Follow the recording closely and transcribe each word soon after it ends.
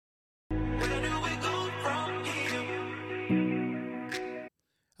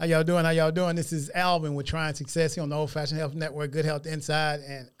How y'all doing? How y'all doing? This is Alvin with Trying Success here on the Old Fashioned Health Network, Good Health Inside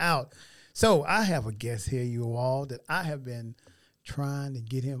and Out. So I have a guest here, you all, that I have been trying to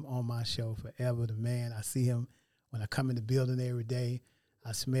get him on my show forever. The man, I see him when I come in the building every day.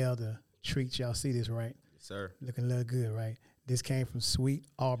 I smell the treats. Y'all see this, right? Yes, sir. Looking a little good, right? This came from Sweet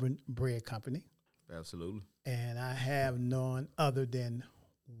Auburn Bread Company. Absolutely. And I have none other than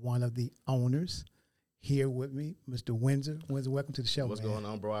one of the owners here with me, Mr. Windsor. Windsor, welcome to the show. What's going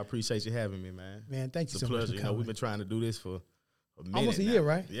on, bro? I appreciate you having me, man. Man, thank you so it's a much pleasure. for coming. We've been trying to do this for a minute Almost a now. year,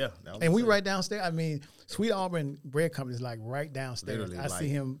 right? Yeah. And we right downstairs. I mean, Sweet Auburn Bread Company is like right downstairs. Literally, I see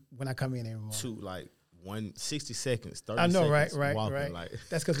him when I come in every morning. 60 seconds, 30 I know, seconds. right. Walking, like.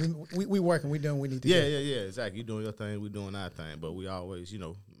 That's because we working. We doing what we need to do. Yeah, exactly. You doing your thing, we doing our thing. But we always,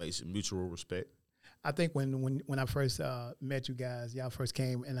 make some mutual respect. I think when I first met you guys, y'all first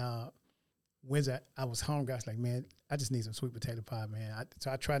came, and Windsor, I was hungry. I was like, man, I just need some sweet potato pie, man. So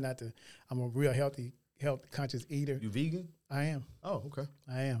I try not to. I'm a real health conscious eater. You vegan? I am. Oh, okay.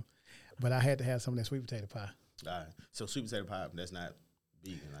 I am. But I had to have some of that sweet potato pie. All right. So sweet potato pie, that's not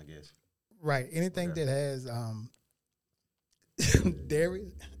vegan, I guess. Right. Anything that has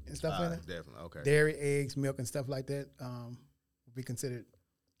dairy and stuff in it. Definitely. Okay. Dairy, eggs, milk, and stuff like that would be considered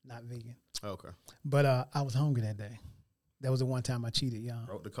not vegan. Okay. But I was hungry that day. That was the one time I cheated, y'all.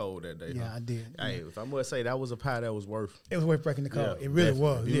 Broke the code that day. Yeah, huh? I did. Hey, if I must say, that was a pie that was worth. It was worth breaking the code. Yeah, It really definitely.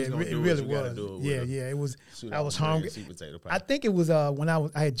 was. If you Yeah, was it gonna really do it, you gotta was. do it with Yeah. It was. Sweet I was Auburn hungry. sweet potato pie. I think it was when I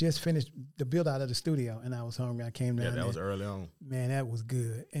had just finished the build out of the studio, and I was hungry. I came down. Yeah, that there. was early on. Man, that was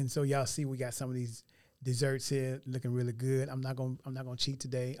good. And so y'all see, we got some of these desserts here looking really good. I'm not gonna cheat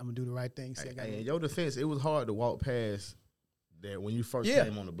today. I'm gonna do the right thing. See, Hey, in your defense, it was hard to walk past that when you first Yeah.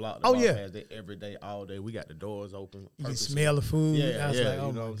 came on the block. Oh, walk yeah. past that every day, all day. We got the doors open. you can purposely. smell the food. Yeah, I was yeah. like, oh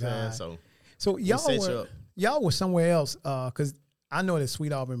you know my what I'm God. saying? So set you y'all up. were somewhere else because I know the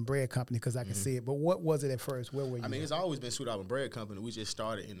Sweet Auburn Bread Company because I can Mm-hmm. see it. But what was it at first? Where were you? I mean, at? it's always been Sweet Auburn Bread Company. We just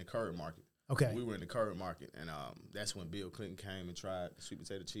started in the current market. Okay. We were in the current market, and that's when Bill Clinton came and tried sweet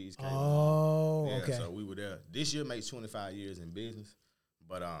potato cheesecake. Oh, yeah, okay. So we were there. This year makes 25 years in business,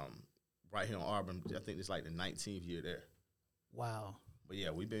 but right here in Auburn, I think it's like the 19th year there. Wow. But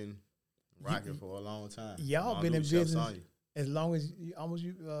yeah, we've been rocking for a long time. Y'all been in business as long as you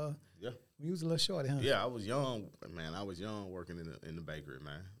Yeah. you was a little shorty, huh? Yeah, I was young, man. I was young working in the bakery,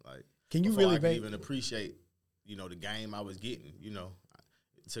 man. Like, Can you before really I could bake? even appreciate, the game I was getting.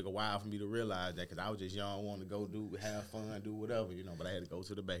 It took a while for me to realize that because I was just young, wanting to go have fun, do whatever, But I had to go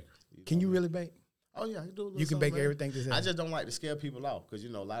to the bakery. Can you really bake? Oh yeah, I can do a little You can something, bake man. everything this I just don't like to scare people off because a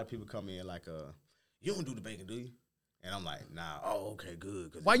lot of people come in like, you don't do the baking, do you? And I'm like, nah. Oh, okay,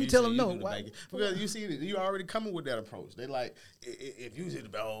 good. 'Cause Why if you tell say them you no? do the Why? baking- Because you see, you already coming with that approach. They like, if you say,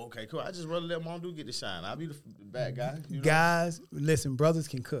 oh, okay, cool. I just rather let mom get the shine. I'll be the bad guy. Guys, listen, brothers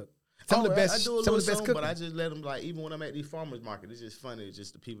can cook. Some of the I best, do a some little of the best something, cooking. but I just let them even when I'm at these farmers market, it's just funny. It's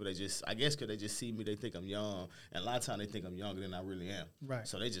just the people I guess because they just see me, they think I'm young, and a lot of times they think I'm younger than I really am. Right.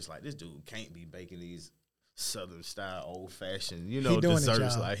 So they just like, this dude can't be baking these Southern style, old fashioned, He doing it,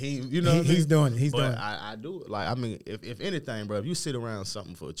 desserts. y'all. Like he's doing it. He's doing it. I do it. Like, I mean, if anything, bro, if you sit around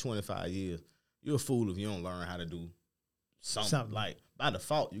something for 25 years, you're a fool if you don't learn how to do something. Like, by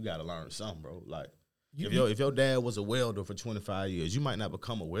default, you got to learn something, bro. Like, if your dad was a welder for 25 years, you might not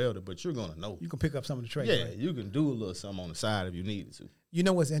become a welder, but you're gonna know. You can pick up some of the trades. Yeah, right? you can do a little something on the side if you needed to. You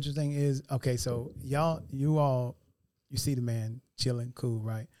know what's interesting is, okay, so you see the man chilling, cool,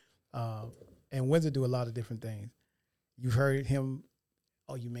 right? And Windsor do a lot of different things. You've heard him,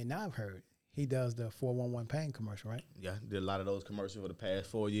 or you may not have heard. He does the 411 pain commercial, right? Yeah, did a lot of those commercials for the past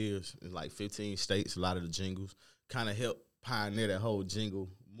 4 years in like 15 states. A lot of the jingles kind of helped pioneer that whole jingle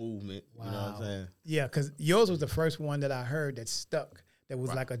movement. Wow. You know what I'm saying? Yeah, because yours was the first one that I heard that stuck. That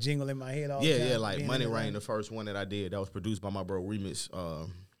was like a jingle in my head all the time. Yeah, like being Money in the Rain, line. the first one that I did. That was produced by my bro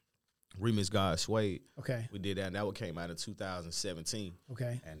Remix God Suede. Okay. We did that, and that one came out in 2017.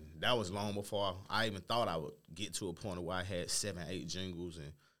 Okay. And that was long before I even thought I would get to a point where I had 7, 8 jingles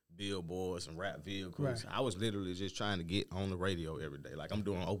and billboards and rap vehicles. Right. I was literally just trying to get on the radio every day. Like, I'm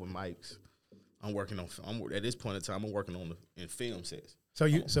doing open mics. At this point in time, I'm working in film sets. So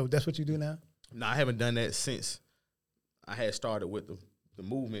that's what you do now? No, I haven't done that since I had started with the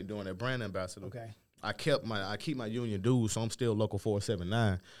movement doing that brand ambassador. Okay. I keep my union dues, so I'm still local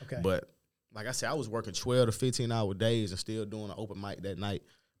 479. Okay. But like I said, I was working 12 to 15 hour days and still doing an open mic that night.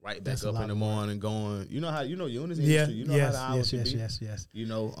 Right back That's a up lot in the of work. morning, going. You know units Yeah. industry. You know Yes. how the hours can be. Yes. You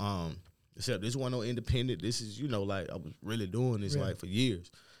know, except this one no independent. This is like I was really doing this Really? like for years,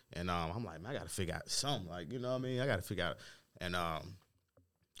 and I'm like, man, I got to figure out something. Like, you know what I mean? I got to figure out, and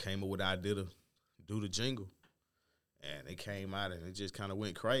came up with the idea to do the jingle. And it came out and it just kind of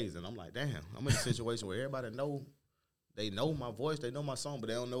went crazy. And I'm like, damn, I'm in a situation where everybody they know my voice, they know my song, but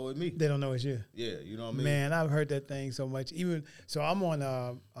they don't know it's me. They don't know it's you. Yeah, you know what I mean? Man, I've heard that thing so much. Even so, I'm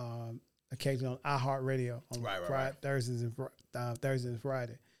on occasionally on iHeartRadio on Thursdays and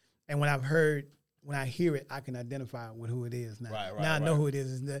Friday. And when I hear it, I can identify with who it is now. Now I know who it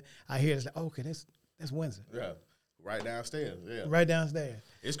is. I hear it, it's like, okay, that's Windsor. Yeah. Right downstairs, yeah. Right downstairs.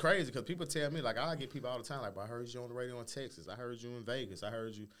 It's crazy because people tell me, like, I get people all the time, like, I heard you on the radio in Texas. I heard you in Vegas. I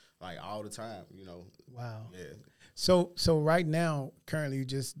heard you, like, all the time, you know. Wow. Yeah. So right now, currently,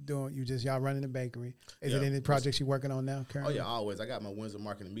 y'all running the bakery. Is it any projects you're working on now currently? Oh, yeah, always. I got my Windsor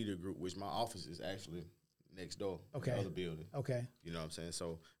Marketing Media Group, which my office is actually next door in the other building. Okay. You know what I'm saying?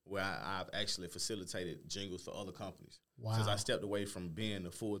 So where I've actually facilitated jingles for other companies. Wow. Since I stepped away from being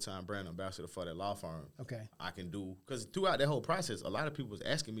the full-time brand ambassador for that law firm, okay, I can do, because throughout that whole process, a lot of people was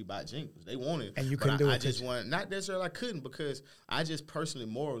asking me about jingles. They wanted, and you couldn't do it. I just wanted, not necessarily I couldn't, because I just personally,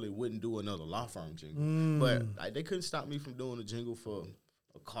 morally wouldn't do another law firm jingle. But they couldn't stop me from doing a jingle for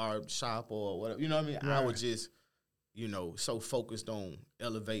a car shop or whatever. You know what I mean? Right. I was just, you know, so focused on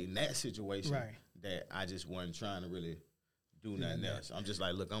elevating that situation that I just wasn't trying to really do nothing else. I'm just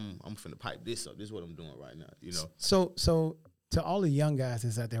like, look, I'm finna pipe this up. This is what I'm doing right now, you know. So to all the young guys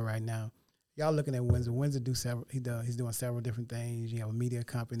that's out there right now, y'all looking at Windsor. Windsor he's doing several different things. You have a media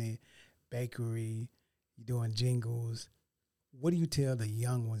company, bakery, you're doing jingles. What do you tell the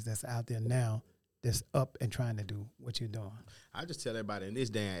young ones that's out there now that's up and trying to do what you're doing? I just tell everybody in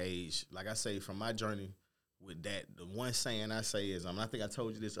this day and age, like I say, from my journey with that, the one saying I say is, I think I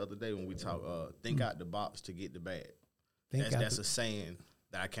told you this the other day when we talked, think out the box to get the bag. That's a saying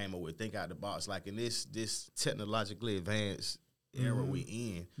that I came up with. Think out the box. Like in this technologically advanced era we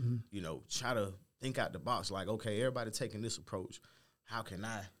in, you know, try to think out the box. Like, okay, everybody taking this approach. How can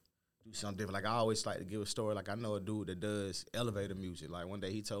I do something different? Like I always like to give a story. Like I know a dude that does elevator music. Like one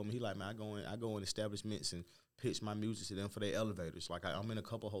day he told me, he like, man, I go in establishments and pitch my music to them for their elevators. Like I'm in a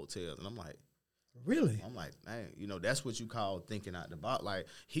couple hotels, and I'm like, really? I'm like, man, you know, that's what you call thinking out the box. Like,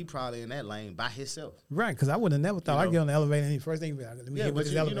 he probably in that lane by himself. Right, because I would have never thought I'd get on the elevator and the first thing, let me but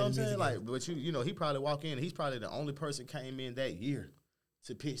you know what I'm saying? Like, but you know, he probably walk in, he's probably the only person came in that year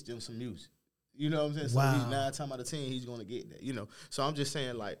to pitch them some music. You know what I'm saying? So he's 9 times out of 10, he's going to get that, you know. So I'm just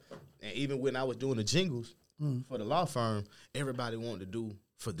saying, like, and even when I was doing the jingles for the law firm, everybody wanted to do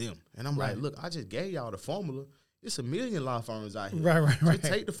for them. And I'm like, look, I just gave y'all the formula. It's a million law firms out here. Right. Just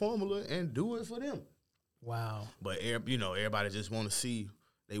take the formula and do it for them. Wow. But you know, everybody just want to see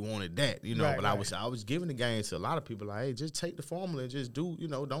they wanted that, you know. But I was giving the game to a lot of people like, hey, just take the formula and just do, you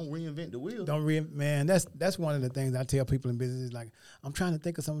know, don't reinvent the wheel. Man, that's one of the things I tell people in business. Like, I'm trying to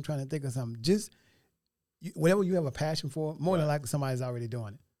think of something. Just whatever you have a passion for, more than likely somebody's already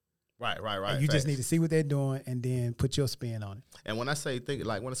doing it. Right. And you just need to see what they're doing and then put your spin on it. And when I say don't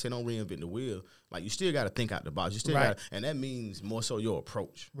reinvent the wheel, like you still got to think out the box. You still got, and that means more so your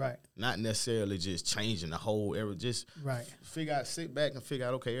approach. Right. Not necessarily just changing the whole era. Just sit back and figure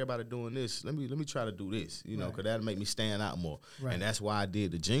out, okay, everybody doing this. Let me try to do this, you know, because that'll make me stand out more. Right. And that's why I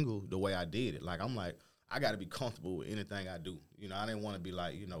did the jingle the way I did it. Like I'm like, I got to be comfortable with anything I do. You know, I didn't want to be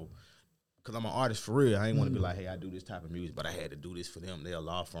like, you know, because I'm an artist for real. I ain't want to be like, hey, I do this type of music, but I had to do this for them. They're a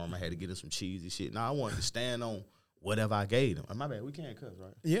law firm. I had to get them some cheesy shit. No, I wanted to stand on whatever I gave them. My bad, we can't cuss,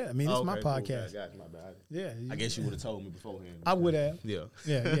 right? Yeah, I mean, it's my podcast. Cool. My bad. Yeah. I guess you would have told me beforehand. I would have. Yeah.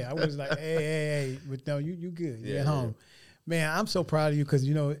 Yeah. I was like, hey. But no, you good. You at home. Man, I'm so proud of you because,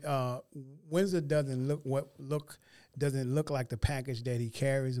 you know, Windsor doesn't look like the package that he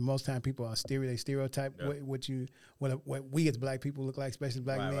carries. And most time people are stereotype what we as black people look like, especially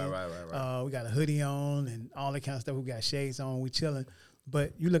black men. Right. We got a hoodie on and all that kind of stuff. We got shades on. We chilling.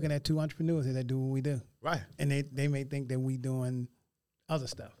 But you're looking at two entrepreneurs that do what we do. Right. And they may think that we doing other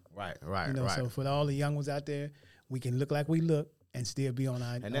stuff. Right. You know, so for all the young ones out there, we can look like we look and still be on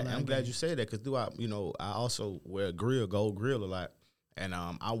our. And I'm glad you said that because throughout, you know, I also wear a gold grill a lot. And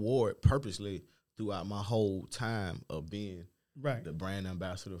I wore it purposely throughout my whole time of being the brand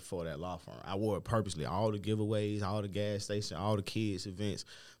ambassador for that law firm. I wore it purposely, all the giveaways, all the gas station, all the kids events,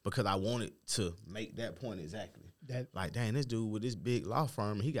 because I wanted to make that point exactly. Like, dang, this dude with this big law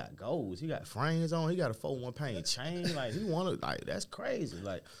firm, he got goals, he got frames on, he got a 4-1 pain chain, like he wanted, like that's crazy.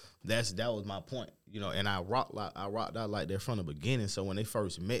 Like that was my point, you know. And I rocked out like that from the beginning. So when they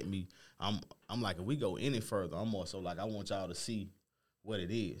first met me, I'm like, if we go any further, I'm more so like I want y'all to see what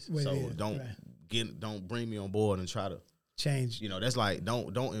it is. Don't bring me on board and try to change. You know, that's like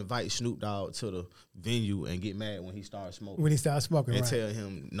don't invite Snoop Dogg to the venue and get mad when he starts smoking. When he starts smoking, and tell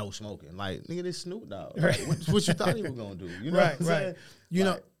him no smoking. Like, nigga, this Snoop Dogg. Like, what you thought he was gonna do? You know what I'm saying? You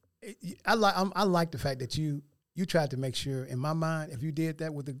know, I like the fact that you you tried to make sure, in my mind, if you did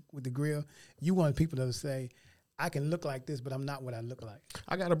that with the grill, you wanted people to say, I can look like this, but I'm not what I look like.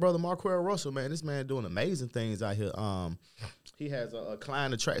 I got a brother, Marquell Russell, man. This man doing amazing things out here. He has a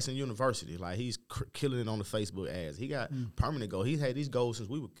client at Traction University. Like, he's killing it on the Facebook ads. He got permanent goals. He's had these goals since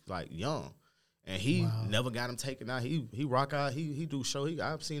we were, like, young. And he never got them taken out. He rock out. He do show.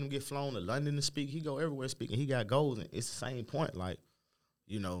 I've seen him get flown to London to speak. He go everywhere speaking. He got goals, and it's the same point. Like,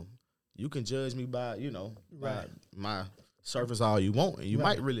 you know, you can judge me by, you know, by my surface all you want, and you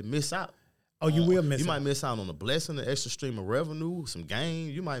might really miss out. Oh, you will miss out. You might miss out on a blessing, an extra stream of revenue, some gain.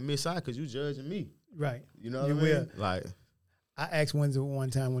 You might miss out because you judging me. Right. You know what I mean? Like, I asked Windsor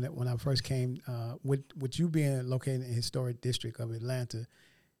one time when I first came, with you being located in the historic district of Atlanta,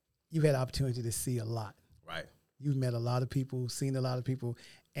 you've had opportunity to see a lot. Right. You've met a lot of people, seen a lot of people,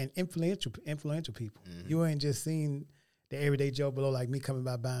 and influential people. Mm-hmm. You ain't just seen the everyday Joe Blow like me coming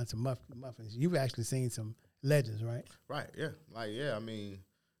by buying some muffins. You've actually seen some legends, right? Right. Yeah. Like, yeah. I mean,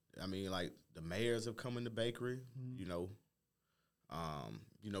 like, the mayors have come in the bakery. You know,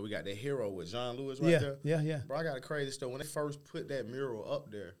 we got that hero with John Lewis there. Yeah. Bro, I got a crazy story. When they first put that mural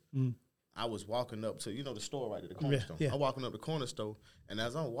up there, I was walking up to, the store right there, the corner store. I'm walking up the corner store, and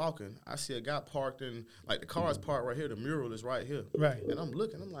as I'm walking, I see a guy parked in, like, the car is parked right here, the mural is right here. Right. And I'm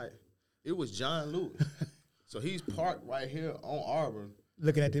looking, I'm like, it was John Lewis. So he's parked right here on Auburn.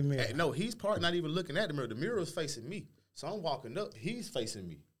 Looking at the mirror. Hey, no, he's parked not even looking at the mirror. The mirror is facing me. So I'm walking up, he's facing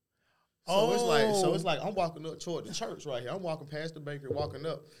me. So it's like I'm walking up toward the church right here. I'm walking past the bakery, walking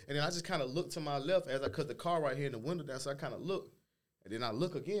up, and then I just kind of look to my left as I cut the car right here in the window down. So I kind of look, and then I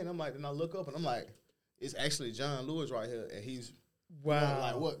look again. Then I look up, and I'm like, it's actually John Lewis right here, and he's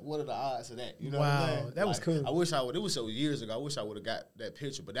like, what are the odds of that? You know what I'm saying? That was cool. I wish I would. It was so years ago. I wish I would have got that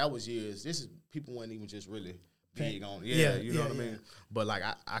picture, but that was years. This is people weren't even just really big on. You know what I mean? But like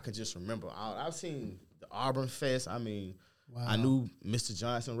I could just remember. I've seen the Auburn Fest. I mean. Wow. I knew Mr.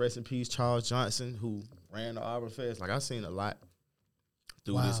 Johnson, rest in peace, Charles Johnson, who ran the Auburn Fest. Like, I've seen a lot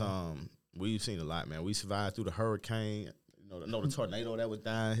through this. We've seen a lot, man. We survived through the hurricane, the tornado that was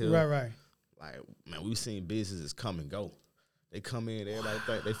down here. Right. Like, man, we've seen businesses come and go. They come in, everybody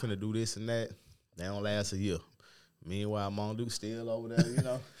think they finna do this and that. They don't last a year. Meanwhile, Mondu still over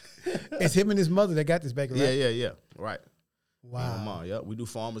there, It's him and his mother that got this bakery, right? Yeah. Right. Wow. Mom, yep. We do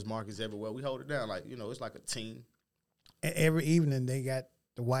farmers markets everywhere. We hold it down. Like, it's like a team. And every evening they got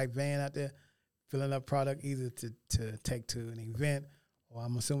the white van out there filling up product either to take to an event or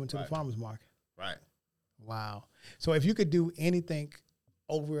I'm assuming to the farmer's market. Right. Wow. So if you could do anything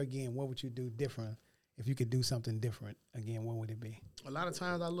over again, what would you do different? If you could do something different again, what would it be? A lot of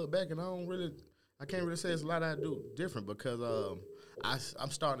times I look back and I can't really say it's a lot I do different because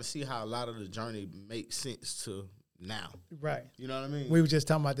I'm starting to see how a lot of the journey makes sense to now. Right. You know what I mean? We were just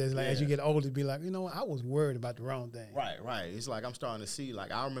talking about this. Like, as you get older, be like, I was worried about the wrong thing. Right. It's like I'm starting to see,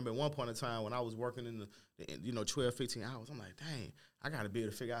 like, I remember at one point in time when I was working in the 12, 15 hours, I'm like, dang, I got to be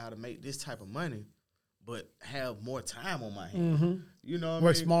able to figure out how to make this type of money, but have more time on my hands. Mm-hmm. You know what I mean?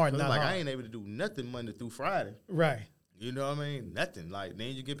 Work smart, not like, hard. I ain't able to do nothing Monday through Friday. Right. You know what I mean? Nothing. Like,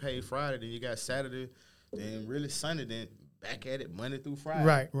 then you get paid Friday, then you got Saturday, then really Sunday, then back at it Monday through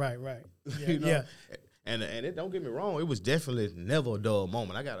Friday. Right. Yeah. Yeah. And it, don't get me wrong, it was definitely never a dull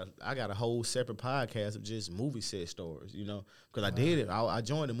moment. I got a whole separate podcast of just movie set stories, because I did it. I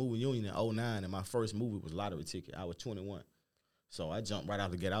joined the movie union in 2009, and my first movie was Lottery Ticket. I was 21. So I jumped right out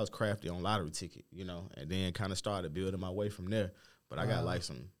the gate. I was crafty on Lottery Ticket, and then kind of started building my way from there. But I got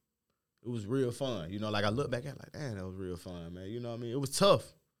it was real fun. Like I look back at it like, damn, that was real fun, man. You know what I mean? It was tough.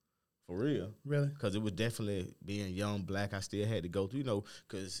 For real. Really? Because it was definitely being young, black, I still had to go through,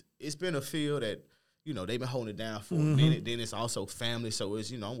 because it's been a field that, they've been holding it down for a minute. Then it's also family. So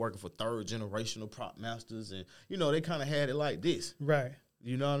it's, I'm working for third generational prop masters. And, they kind of had it like this. Right.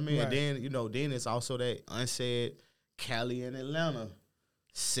 You know what I mean? Right. And then, then it's also that unsaid Cali and Atlanta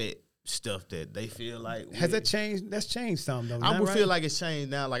set stuff that they feel like. Has that changed? That's changed some, though. I would feel like it's changed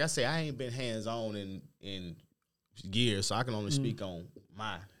now. Like I say, I ain't been hands-on in years, so I can only speak on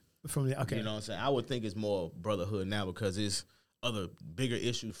my. Okay. You know what I'm saying? I would think it's more brotherhood now because it's other bigger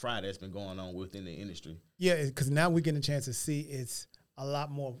issues Friday that's been going on within the industry. Yeah, because now we're getting a chance to see it's a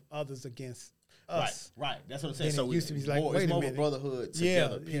lot more others against us. Right. That's what I'm saying. So it used to be like, wait a minute. It's more of a brotherhood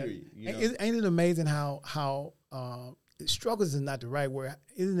together, period. Ain't it amazing how struggles is not the right word.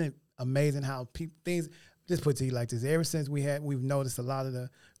 Isn't it amazing how things, just put it to you like this, ever since we've noticed a lot of the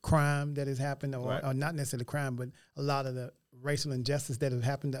crime that has happened, or not necessarily crime, but a lot of the racial injustice that have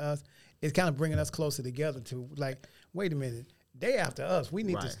happened to us, it's kind of bringing us closer together to like, wait a minute, they after us. We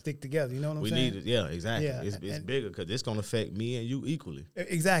need to stick together. You know what I'm saying? We need it. Yeah, exactly. Yeah. It's bigger because it's going to affect me and you equally.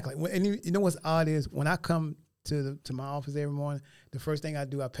 Exactly. And you know what's odd is when I come to my office every morning, the first thing I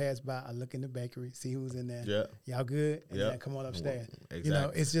do, I pass by, I look in the bakery, see who's in there. Yeah. Y'all good? And Yeah. then come on upstairs. Exactly. You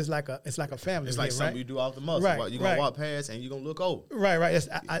know, it's just like a family. It's like here, something right? you do off the muscle. Right, You're going right. to walk past and you're going to look over. Right. That's,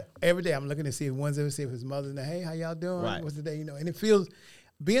 every day I'm looking to see if one's ever see if his mother's in there. Hey, how y'all doing? Right. What's the day? You know, and it feels,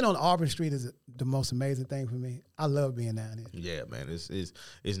 being on Auburn Street is the most amazing thing for me. I love being down here. Yeah, man.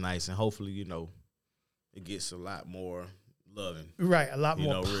 It's nice. And hopefully, you know, it gets a lot more loving. Right. A lot You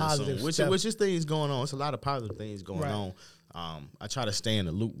more know, real positive soon. stuff. Which is things going on. It's a lot of positive things going Right. on. I try to stay in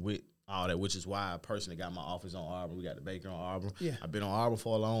the loop with all that, which is why I personally got my office on Auburn. We got the baker on Auburn. Yeah. I've been on Auburn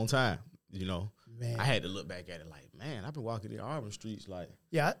for a long time. You know, Man. I had to look back at it like, man, I've been walking the Auburn streets like,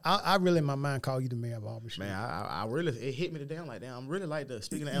 Yeah, I really in my mind call you the mayor of Auburn Street. man, I really, it hit me today. I'm like, damn, I'm really like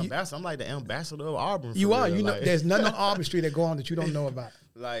speaking of ambassador, I'm like the ambassador of Auburn. You for are. real. You know, like, there's nothing on Auburn Street that go on that you don't know about.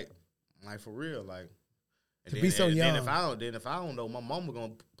 like for real, like. And To be so young. Then if I don't know, my mama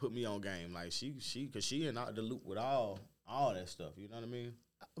gonna put me on game. Like cause she in out the loop with all that stuff. You know what I mean?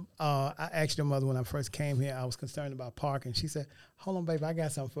 I asked your mother when I first came here, I was concerned about parking. She said, hold on, baby, I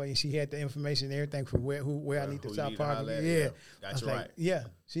got something for you. She had the information and everything for where I need to Who stop you need to parking. holler at. Yeah. Got I was you like, right. yeah.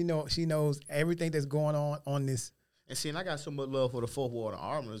 She knows everything that's going on this. And see, and I got so much love for the Fourth Ward of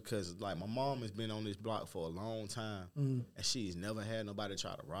Auburn because, like, my mom has been on this block for a long time, and she's never had nobody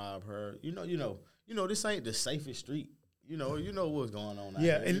try to rob her. You know, this ain't the safest street. You know what's going on out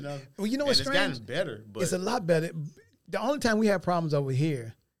Yeah. there. And, You know, well, you know and what's it's strange? gotten better, but It's a lot better. The only time we have problems over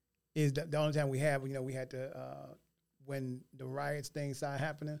here is the only time we have, we had to, when the riots things started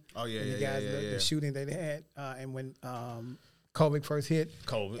happening. Oh, yeah, when yeah, the guys, yeah, the yeah. shooting that they had, and when COVID first hit.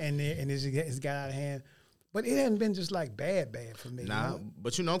 COVID. And it's got out of hand. But it hadn't been just like bad for me. Nah,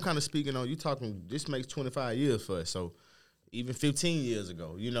 but I'm kind of speaking on, you talking, this makes 25 years for us, so even 15 years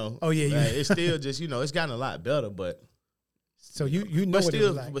ago, Oh, yeah, like, it's still just, it's gotten a lot better, but So you know but what still, it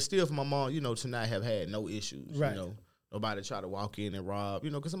was like. but still for my mom, to not have had no issues, Right. nobody try to walk in and rob,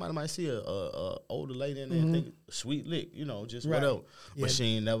 because somebody might see a older lady in there and think sweet lick, just Right. whatever, Yeah. but she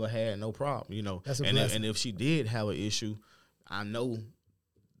ain't never had no problem, That's a and blessing. if she did have an issue, I know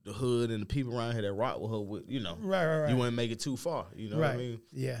the hood and the people around here that rock with her, Right. you wouldn't make it too far, you know what I mean?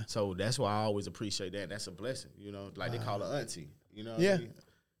 Yeah. So that's why I always appreciate that. That's a blessing, like they call her auntie, what Yeah. I mean?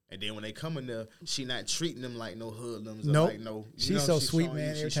 And then when they come in there, she not treating them like no hoodlums. Nope. Or like no. She's so sweet, showing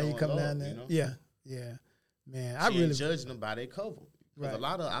man. she Every time you showing come love, down there. Yeah. Man, I She really ain't judging them by their cover. 'Cause Right. a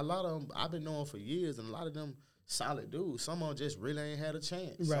lot of them I've been knowing for years, and a lot of them solid dudes. Some of them just really ain't had a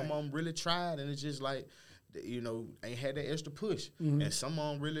chance. Right. Some of them really tried, and it's just like, ain't had that extra push. Mm-hmm. And some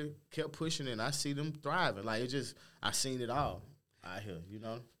of them really kept pushing, and I see them thriving. Like I seen it all out here.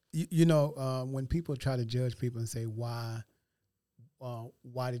 when people try to judge people and say why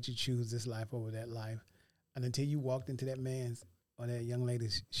did you choose this life over that life, and until you walked into that man's or that young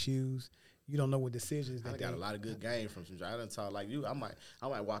lady's shoes, you don't know what decisions I that got a lot of good game from some. I done talk like you. I might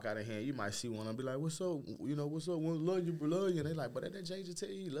walk out of here. You might see one and be like, "What's up? What's up? Love you, bro, love you." And they like, "But that Jay just tell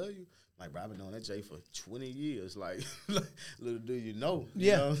you he love you." Like, bro, I've been knowing that Jay for 20 years. Like, little do you know.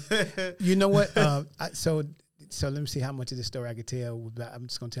 Yeah. Know what I'm saying? You know what? So let me see how much of this story I could tell. I'm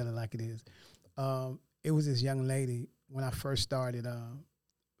just gonna tell it like it is. It was this young lady when I first started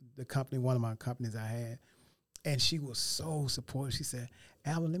the company, one of my companies I had, and she was so supportive. She said,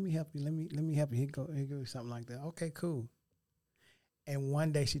 "Alvin, let me help you. Let me help you. Here go something like that." Okay, cool. And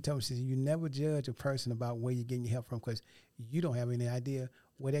one day she told me, she said, "You never judge a person about where you're getting your help from because you don't have any idea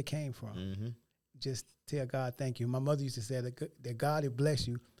where that came from. Mm-hmm. Just tell God thank you." My mother used to say that God will bless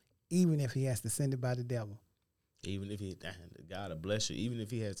you even if he has to send it by the devil. Even if God will bless you, even if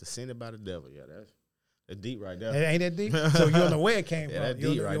he has to send it by the devil. Yeah, that's deep right there. Ain't that deep? So you don't know where it came Yeah, from. that's You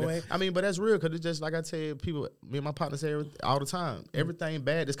don't deep know right where there. I mean, but that's real because it's just like I tell people, me and my partner say all the time, everything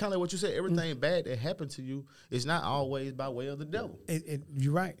bad, it's kind of like what you said, everything bad that happened to you is not always by way of the devil.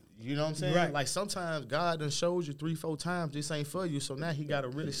 You're right. You know what I'm saying? Right. Like sometimes God done showed you 3-4 times this ain't for you, so now he got to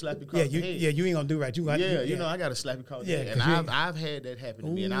really slap you across the head. You ain't gonna do right. I got to slap you across the head. And 'cause I've had that happen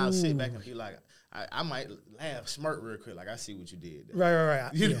to me, and I'll sit back and be like, I might laugh, smirk real quick, like I see what you did there. Right.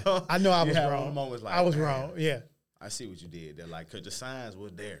 You know? I know I You was have wrong. moments like, I was man. wrong. Yeah. I see what you did there, like, because the signs were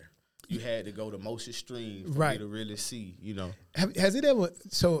there. You had to go the most extreme for Right. me to really see, Has it ever?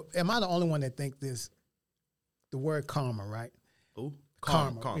 So am I the only one that think this? The word karma, right? Who?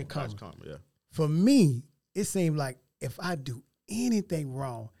 Karma. Karma. Yeah, karma. That's karma, yeah. For me, it seemed like if I do anything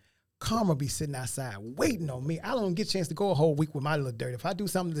wrong, Karma be sitting outside waiting on me. I don't get a chance to go a whole week with my little dirt. If I do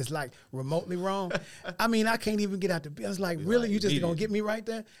something that's like remotely wrong, I mean, I can't even get out the bed. It's like, really? You just gonna get me right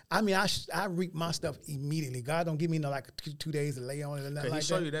there? I mean, I reap my stuff immediately. God don't give me no like 2 days to lay on it or nothing like that.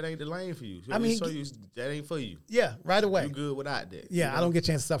 He show you that ain't the lane for you. I mean, he show you that ain't for you. Yeah, right away. You good without that. Yeah, I don't get a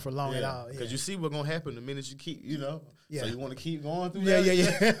chance to suffer long at all. Because you see what's gonna happen the minute you keep, Yeah. So you want to keep going through that?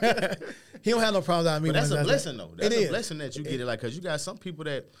 Yeah. He don't have no problems out of me. But that's a blessing, though. That's a is. blessing that you get it. Like, because you got some people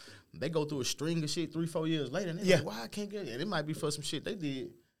that they go through a string of shit 3-4 years later, and they're like, why I can't get it? And it might be for some shit they did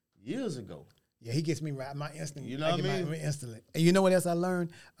years ago. Yeah, he gets me right. My instant. You know what I mean? Instantly. And you know what else I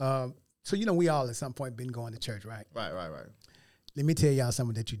learned? So we all at some point been going to church, right? Right. Let me tell y'all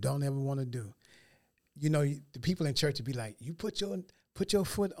something that you don't ever want to do. The people in church would be like, you put your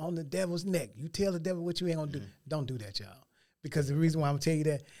foot on the devil's neck. You tell the devil what you ain't gonna do. Don't do that, y'all. Because the reason why I'm gonna tell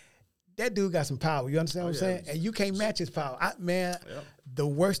you that dude got some power. You understand what I'm saying? And you can't match his power. The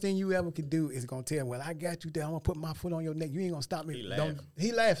worst thing you ever could do is gonna tell him, well, I got you there. I'm gonna put my foot on your neck. You ain't gonna stop me.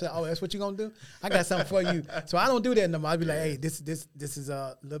 He laughs. Oh, that's what you gonna do? I got something for you. So I don't do that no more. I'd be like, hey, this is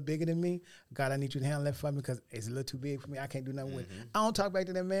a little bigger than me. God, I need you to handle that for me because it's a little too big for me. I can't do nothing with it. I don't talk back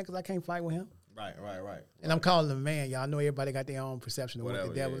to that man because I can't fight with him. Right. And I'm calling him man, y'all. I know everybody got their own perception of what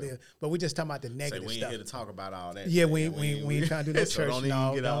the devil is, but we just talking about the negative we ain't stuff. here to talk about all that. Yeah, we ain't trying to do no church.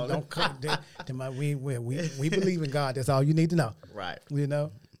 So don't cut that. We believe in God. That's all you need to know. Right.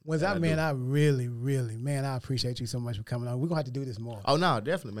 I really, really, man, I appreciate you so much for coming on. We're gonna have to do this more. Oh no,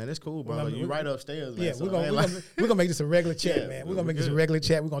 definitely, man. That's cool, bro. You right upstairs, man. Yeah, so, we're gonna make this a regular chat, man. We're gonna make this a regular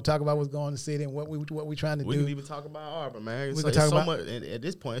chat. We're gonna talk about what's going on in the city and what we trying to do. We can even talk about Auburn, man. It's much at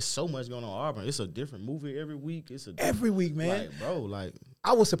this point. It's so much going on in Auburn. It's a different movie every week. Every week, man. Like, bro,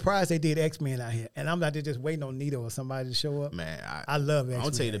 I was surprised they did X-Men out here, and I'm not just waiting on Nito or somebody to show up. Man, I love X-Men. I'm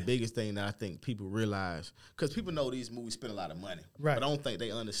gonna tell you the biggest thing that I think people realize, because people know these movies spend a lot of money, right? But I don't think they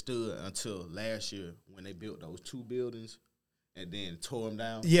understood until last year when they built those 2 buildings and then tore them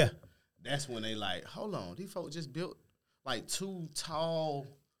down. Yeah, that's when they like, hold on, these folks just built like 2 tall,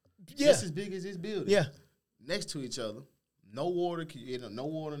 just as big as this building, next to each other, no water,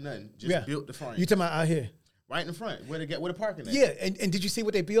 nothing, just built the frame. You talking about out here? Right in the front, where the parking at. Yeah, and did you see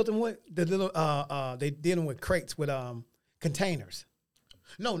what they built them with? The little they did them with crates with containers.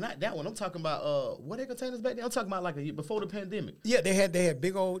 No, not that one. I'm talking about what are containers back then? I'm talking about like a year before the pandemic. Yeah, they had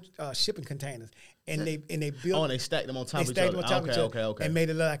big old shipping containers, and they built. Oh, and they stacked them on top of each other. Okay. And made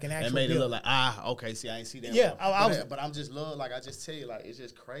it look like an actual. And made it building. look like okay. See, I ain't see that. Yeah, but I'm just love I just tell you it's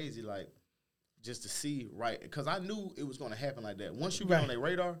just crazy just to see because I knew it was going to happen like that. Once you get on their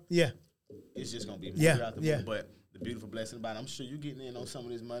radar, it's just gonna be movie out the movie. But the beautiful blessing about it, I'm sure you getting in on some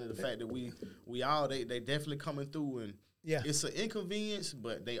of this money. The fact that we all they definitely coming through, and it's an inconvenience,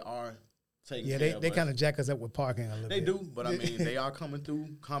 but they are taking care of they us. kind of jack us up with parking a little bit. They do, but I mean they are coming through,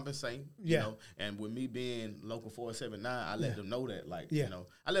 compensating. You know, and with me being local 479, I let them know that.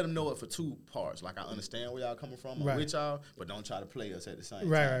 I let them know it for 2 parts. Like I understand where y'all coming from, I'm with y'all, but don't try to play us at the same time.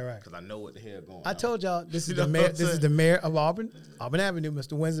 Right. Because I know what the hell going on. I told y'all this is the mayor. This is the mayor of Auburn Avenue,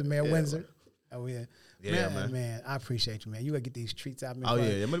 Mr. Windsor, Mayor Windsor. Oh yeah. Man, I appreciate you, man. You gotta get these treats out. Oh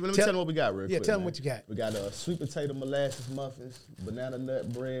yeah. Let me tell them what we got real quick. Yeah, tell them what you got. We got sweet potato molasses muffins, banana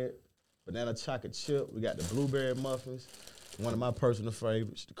nut bread, banana chocolate chip. We got the blueberry muffins. One of my personal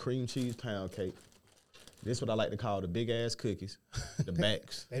favorites, the cream cheese pound cake. This is what I like to call the big ass cookies, the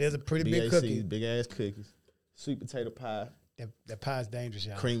backs. That is a pretty big cookie. Big ass cookies. Sweet potato pie. That pie's dangerous,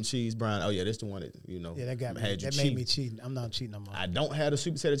 y'all. Cream cheese brownie. Oh yeah, that's the one that Yeah, that got me. That made me cheating. I'm not cheating no more. I don't have the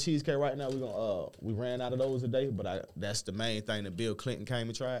sweet potato cheesecake right now. We ran out of those today, but that's the main thing that Bill Clinton came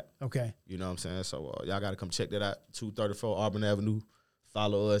and tried. Okay. You know what I'm saying? So y'all got to come check that out. 234 Auburn Avenue.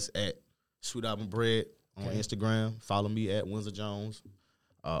 Follow us at Sweet Auburn Bread on Instagram. Follow me at Windsor Jones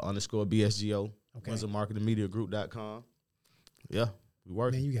 _BSGO. Okay. WindsorMarketingMediaGroup.com. Yeah, we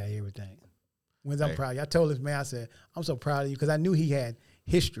working. Man, you got everything. I'm proud of you. I told this man, I said, I'm so proud of you because I knew he had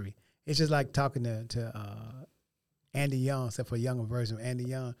history. It's just like talking to Andy Young, except for a younger version of Andy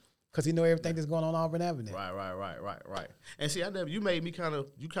Young, because he know everything that's going on Auburn Avenue. Right. And see, you made me kind of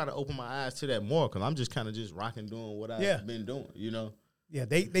open my eyes to that more because I'm just kind of just rocking doing what I've been doing, Yeah,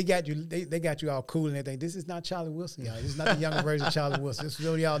 they got you. They got you all cool and everything. This is not Charlie Wilson, y'all. This is not the younger version of Charlie Wilson. This is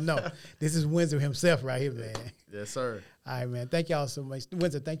what y'all know. This is Windsor himself right here, man. Yes, sir. All right, man. Thank y'all so much,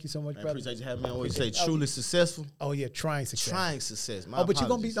 Windsor. Thank you so much, brother. I appreciate you having me. I always say truly successful. Oh yeah, trying success. Trying success. But you're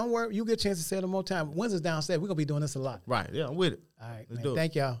gonna be. Don't worry. You get a chance to say it one more time. Windsor's downstairs. We're gonna be doing this a lot. Right. Yeah, I'm with it. All right, man.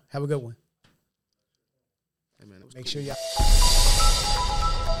 Thank y'all. Have a good one. Hey, man, Make sure y'all.